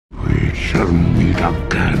meet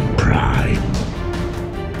again, Prime.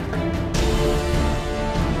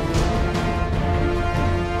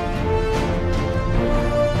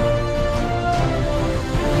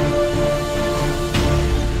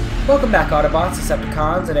 Welcome back, Autobots,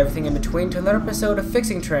 Decepticons, and everything in between to another episode of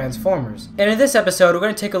Fixing Transformers. And in this episode, we're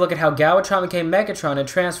going to take a look at how Galvatron became Megatron in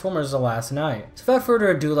Transformers The Last Night. So without further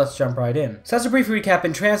ado, let's jump right in. So as a brief recap,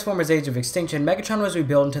 in Transformers Age of Extinction, Megatron was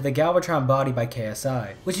rebuilt into the Galvatron body by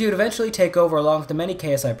KSI, which he would eventually take over along with the many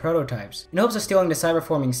KSI prototypes, in hopes of stealing the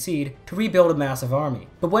cyberforming seed to rebuild a massive army.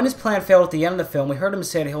 But when his plan failed at the end of the film, we heard him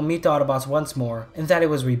say that he'll meet the Autobots once more, and that it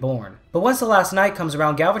was reborn. But once The Last Night comes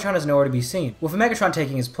around, Galvatron is nowhere to be seen, with Megatron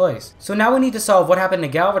taking his place. So now we need to solve what happened to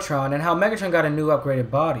Galvatron and how Megatron got a new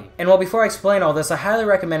upgraded body. And well, before I explain all this, I highly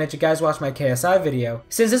recommend that you guys watch my KSI video,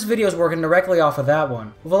 since this video is working directly off of that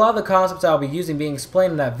one, with a lot of the concepts I'll be using being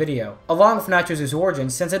explained in that video, along with Nitro's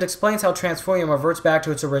origins, since it explains how Transformium reverts back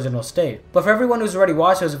to its original state. But for everyone who's already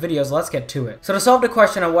watched those videos, let's get to it. So to solve the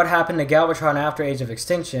question on what happened to Galvatron after Age of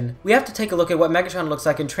Extinction, we have to take a look at what Megatron looks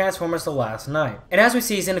like in Transformers The Last Night. And as we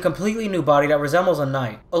see, he's in a completely new body that resembles a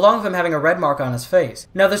knight, along with him having a red mark on his face.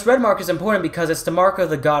 Now this red mark is important because it's the mark of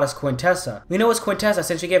the goddess Quintessa. We know it's Quintessa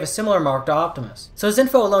since she gave a similar mark to Optimus. So this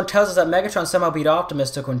info alone tells us that Megatron somehow beat Optimus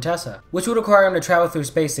to Quintessa, which would require him to travel through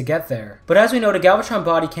space to get there. But as we know, the Galvatron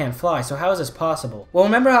body can't fly, so how is this possible? Well,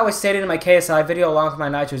 remember how I stated in my KSI video along with my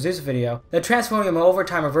Nitro Zeus video that Transformium will over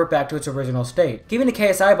time revert back to its original state, giving the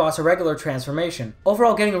KSI boss a regular transformation,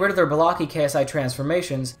 overall getting rid of their blocky KSI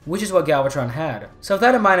transformations, which is what Galvatron had. So with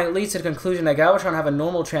that in mind, it leads to the conclusion that Galvatron have a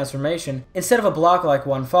normal transformation instead of a block-like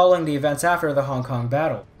one following the events after the Hong Kong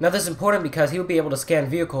battle. Now this is important because he would be able to scan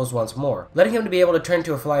vehicles once more, letting him to be able to turn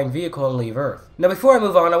into a flying vehicle and leave Earth. Now before I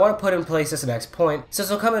move on, I want to put in place this next point, since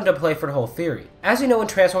it'll come into play for the whole theory. As you know, in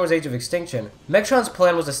Transformers Age of Extinction, Megatron's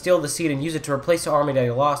plan was to steal the seed and use it to replace the army that he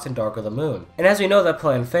lost in Dark of the Moon. And as we know, that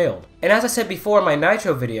plan failed. And as I said before in my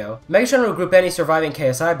Nitro video, Megatron will group any surviving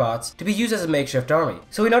KSI bots to be used as a makeshift army.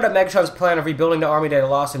 So we know that Megatron's plan of rebuilding the army that he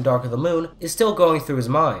lost in Dark of the Moon is still going through his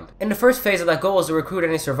mind. And the first phase of that goal is to recruit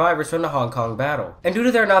any survivors from the Hong Kong battle. And due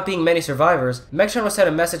to there not being many survivors, Megatron will send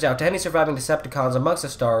a message out to any surviving Decepticons amongst the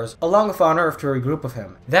stars, along with on Earth to regroup with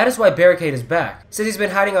him. That is why Barricade is back, since he's been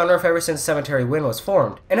hiding on Earth ever since Cemetery Wind was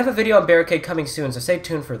formed. And I have a video on Barricade coming soon, so stay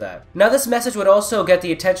tuned for that. Now this message would also get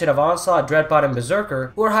the attention of Onslaught, Dreadbot, and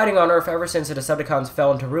Berserker, who are hiding on Earth ever since the Decepticons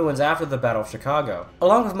fell into ruins after the Battle of Chicago,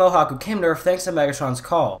 along with Mohawk, who came to Earth thanks to Megatron's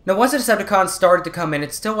call. Now once the Decepticons started to come in,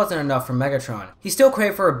 it still wasn't enough for Megatron. He still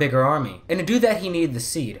craved for a bigger army, and to do that he needed the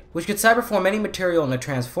seed, which could cyberform any material in the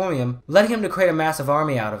Transformium, letting him to create a massive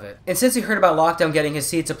army out of it. And since he heard about Lockdown getting his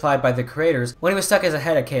seed supplied by the creators when he was stuck as a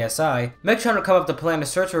head at KSI, Megatron would come up with a plan to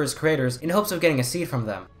search for his creators in hopes of getting a seed from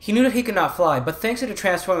them. He knew that he could not fly, but thanks to the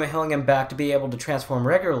Transformium healing him back to be able to transform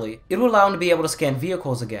regularly, it would allow him to be able to scan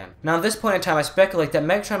vehicles again. Now at this point in time, I speculate that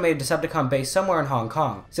Megatron made a Decepticon base somewhere in Hong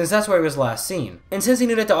Kong, since that's where he was last seen. And since he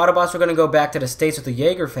knew that the Autobots were going to go back to the States with the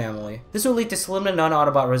Jaeger family, this would lead to slim to none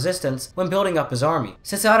Autobot resistance when building up his army,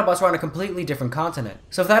 since the Autobots were on a completely different continent.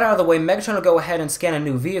 So with that out of the way, Megatron will go ahead and scan a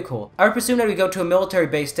new vehicle. I would presume that he would go to a military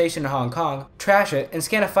base station in Hong Kong, trash it, and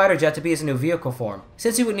scan a fighter jet to be his new vehicle form,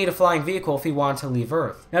 since he would need a flying vehicle if he wanted to leave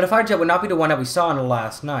Earth. Now the fighter jet would not be the one that we saw in The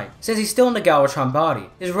Last Night, since he's still in the Galvatron body.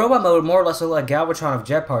 His robot mode would more or less look like Galvatron of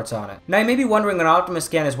jet parts on it. Now you may be wondering, when Optimus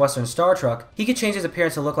scanned his Western Star truck, he could change his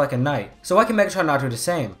appearance to look like a knight. So why can Megatron not do the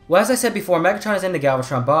same? Well, as I said before, Megatron is in the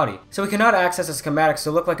Galvatron body, so he cannot access the schematics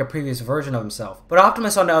to look like a previous version of himself. But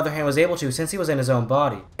Optimus on the other hand was able to, since he was in his own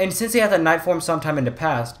body. And since he had that knight form sometime in the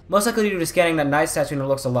past, most likely due to scanning that knight statue that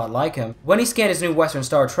looks a lot like him, when he scanned his new Western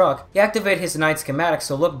Star truck, he activated his knight schematics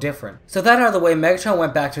to look different. So that out of the way, Megatron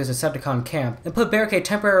went back to his Decepticon camp and put Barricade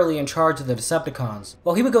temporarily in charge of the Decepticons,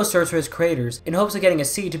 while he would go search for his creators in hopes of getting a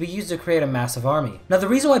seed to be used to create a massive army. Now the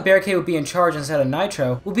reason why Barricade would be in charge instead of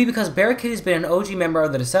Nitro would be because Barricade has been an OG member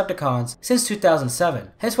of the Decepticons since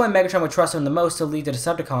 2007, hence why Megatron would trust him the most to lead the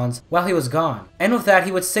Decepticons while he was gone. And with that,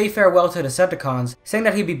 he would say farewell to the Decepticons, saying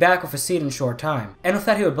that he'd be back with a seed in a short time. And with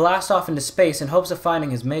that, he would blast off into space in hopes of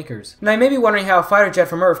finding his makers. Now you may be wondering how a fighter jet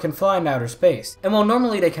from Earth can fly in outer space, and well,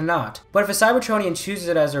 normally they cannot, but if a Cybertronian chooses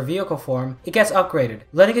it as their vehicle form, it gets upgraded,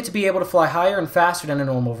 letting it to be able to fly higher and faster than a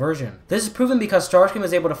normal version. This is proven because Starscream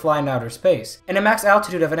is able to fly in outer space, and a max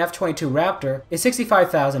altitude of an F-22 Raptor is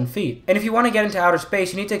 65,000 feet, and if you want to get into outer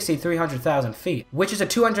space you need to exceed 300,000 feet, which is a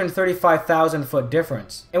 235,000 foot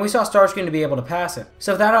difference, and we saw Starscream to be able to pass it.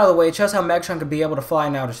 So with that out of the way, it shows how Megatron could be able to fly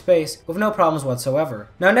in outer space with no problems whatsoever.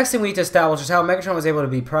 Now next thing we need to establish is how Megatron was able to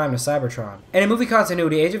be primed to Cybertron. And in movie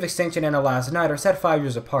continuity, Age of Extinction and The Last Knight are set 5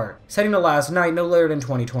 years apart, setting The Last Knight no later than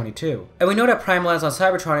 2022. And we know that Prime lands on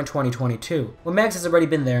Cybertron in 2022, when Megs has already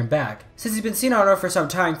been there and back, since he's been seen on Earth for some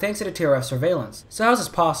time thanks to the TRF surveillance. So how is this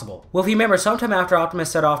possible? Well, if you remember, sometime after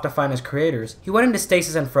Optimus set off to find his creators, he went into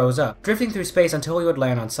stasis and froze up, drifting through space until he would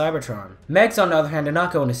land on Cybertron. Megs, on the other hand, did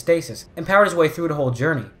not go into stasis, and powered his way through the whole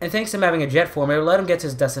journey, and thanks to him having a jet form, it would let him get to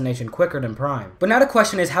his destination quicker than Prime. But now the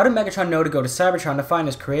question is, how did Megatron know to go to Cybertron to find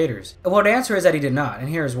his creators? Well, the answer is that he did not, and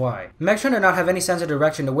here's why. Megatron did not have any sense of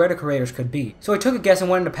direction to where the creators could be, so he took a guess and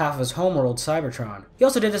went in the path of his homeworld, Cybertron. He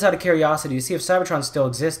also did this out of curiosity to see if Cybertron still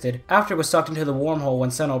existed after it was sucked into the wormhole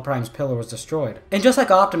when Sentinel Prime's pillar was destroyed. And just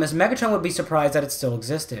like Optimus, Megatron would be surprised that it still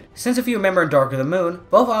existed, since if you remember in Dark of the Moon,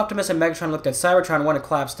 both Optimus and Megatron looked at Cybertron when it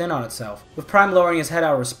collapsed in on itself, with Prime lowering his head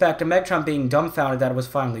out of respect and Megatron being dumbfounded that it was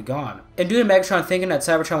finally gone. And due to Megatron thinking that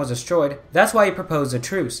Cybertron was destroyed, that's why he proposed a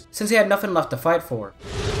truce, since he had nothing left to fight for.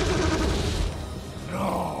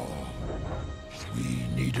 No. We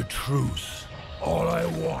need a truce. All I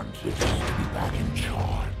want is to be back in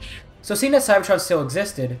charge. So seeing that Cybertron still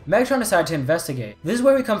existed, Megatron decided to investigate. This is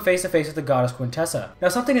where we come face to face with the goddess Quintessa. Now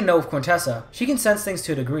something to know with Quintessa, she can sense things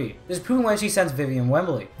to a degree. This is proven when she sends Vivian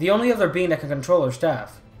Wembley, the only other being that can control her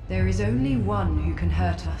staff. There is only one who can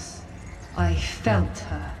hurt us. I felt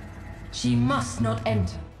her. She must not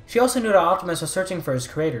enter. She also knew that Optimus was searching for his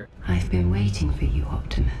creator. I've been waiting for you,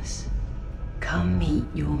 Optimus. Come meet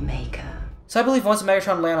your maker. So I believe once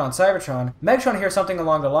Megatron lands on Cybertron, Megatron hears something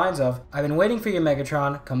along the lines of, "I've been waiting for you,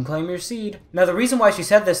 Megatron, come claim your seed." Now the reason why she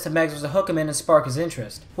said this to Megs was to hook him in and spark his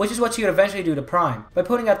interest, which is what she would eventually do to Prime, by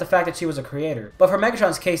pointing out the fact that she was a creator. But for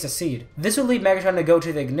Megatron's case, a seed. This would lead Megatron to go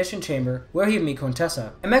to the ignition chamber, where he would meet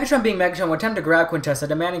Quintessa. And Megatron being Megatron would attempt to grab Quintessa,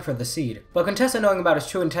 demanding for the seed. But Quintessa, knowing about his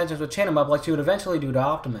true intentions, would chain him up like she would eventually do to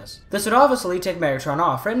Optimus. This would obviously take Megatron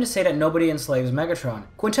off, for him to say that nobody enslaves Megatron.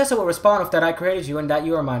 Quintessa would respond with that I created you and that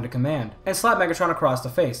you are mine to command, and slap Megatron across the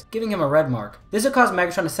face, giving him a red mark. This would cause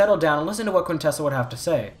Megatron to settle down and listen to what Quintessa would have to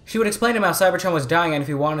say. She would explain to him how Cybertron was dying and if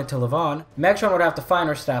he wanted to live on, Megatron would have to find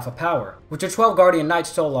her Staff of Power, which the 12 Guardian Knights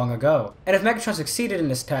stole long ago. And if Megatron succeeded in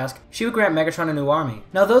this task, she would grant Megatron a new army.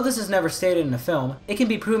 Now though this is never stated in the film, it can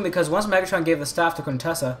be proven because once Megatron gave the staff to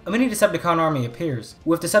Quintessa, a mini Decepticon army appears,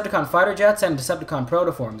 with Decepticon fighter jets and Decepticon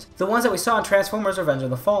protoforms, the ones that we saw in Transformers Revenge of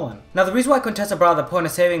the Fallen. Now the reason why Quintessa brought up the point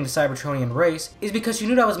of saving the Cybertronian race is because she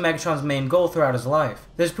knew that was Megatron's main goal throughout his life.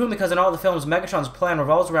 This is proven because in all the films, Megatron's plan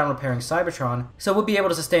revolves around repairing Cybertron, so it would be able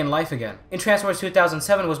to sustain life again. In Transformers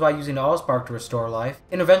 2007 was by using the Allspark to restore life.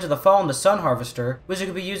 In Revenge of the Fallen, the Sun Harvester, which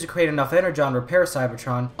could be used to create enough energon to repair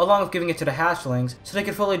Cybertron, along with giving it to the hatchlings, so they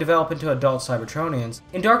could fully develop into adult Cybertronians.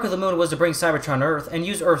 In Dark of the Moon was to bring Cybertron to Earth and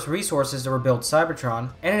use Earth's resources to rebuild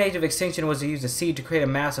Cybertron, and in Age of Extinction was to use the seed to create a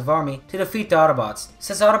massive army to defeat the Autobots,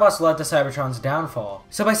 since Autobots led to Cybertron's downfall.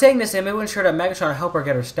 So by saying this, it would ensure that Megatron would help her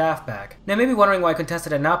get her staff back. Now you may be wondering why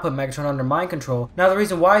Quintessa did not put Megatron under mind control. Now the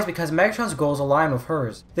reason why is because Megatron's goals align with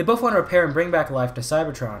hers. They both want to repair and bring back life to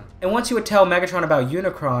Cybertron. And once you would tell Megatron about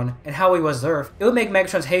Unicron and how he was Earth, it would make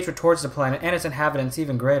Megatron's hatred towards the planet and its inhabitants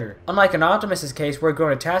even greater. Unlike in Optimus' case where he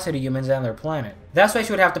grown attached to humans and their planet. That's why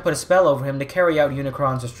she would have to put a spell over him to carry out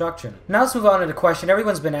Unicron's destruction. Now let's move on to the question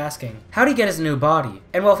everyone's been asking. How did he get his new body?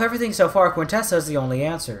 And well, if everything so far, Quintessa is the only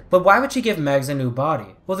answer. But why would she give Megs a new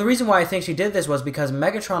body? Well, the reason why I think she did this was because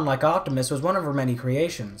Megatron, like Optimus, was one of her many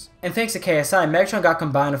creations. And thanks to KSI, Megatron got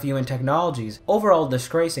combined with human technologies, overall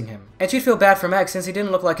disgracing him. And she'd feel bad for Meg since he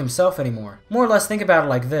didn't look like himself anymore. More or less think about it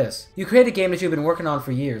like this. You create a game that you've been working on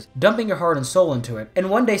for years, dumping your heart and soul into it, and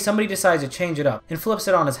one day somebody decides to change it up and flips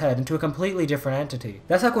it on his head into a completely different entity.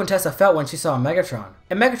 That's how Quintessa felt when she saw Megatron.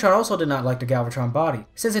 And Megatron also did not like the Galvatron body,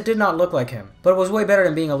 since it did not look like him, but it was way better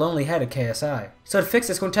than being a lonely head at KSI. So to fix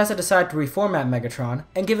this, Quintessa decided to reformat Megatron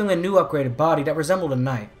and give him a new upgraded body that resembled a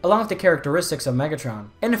knight, along with the characteristics of Megatron.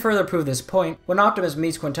 And to further prove this point, when Optimus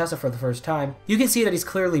meets Quintessa for the first time, you can see that he's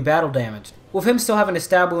clearly battle damaged, with him still having a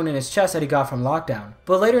stab wound in his chest that he got from lockdown.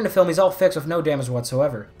 But later in the film, he's all fixed with no damage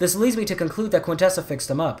whatsoever. This leads me to conclude that Quintessa fixed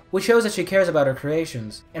him up, which shows that she cares about her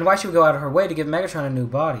creations, and why she would go out of her way to give Megatron a new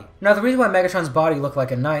body. Now the reason why Megatron's body looked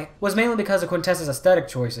like a knight was mainly because of Quintessa's aesthetic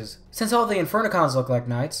choices, since all the Infernicons look like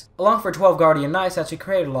knights, along with her 12 Guardian Knights that she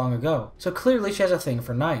created long ago, so clearly she has a thing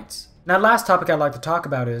for knights. Now, the last topic I'd like to talk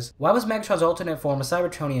about is, why was Megatron's alternate form a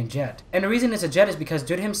Cybertronian jet? And the reason it's a jet is because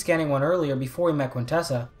due to him scanning one earlier before he met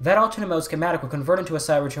Quintessa, that alternate mode schematic would convert into a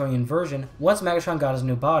Cybertronian version once Megatron got his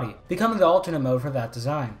new body, becoming the alternate mode for that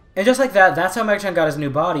design. And just like that, that's how Megatron got his new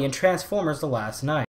body in Transformers The Last Night.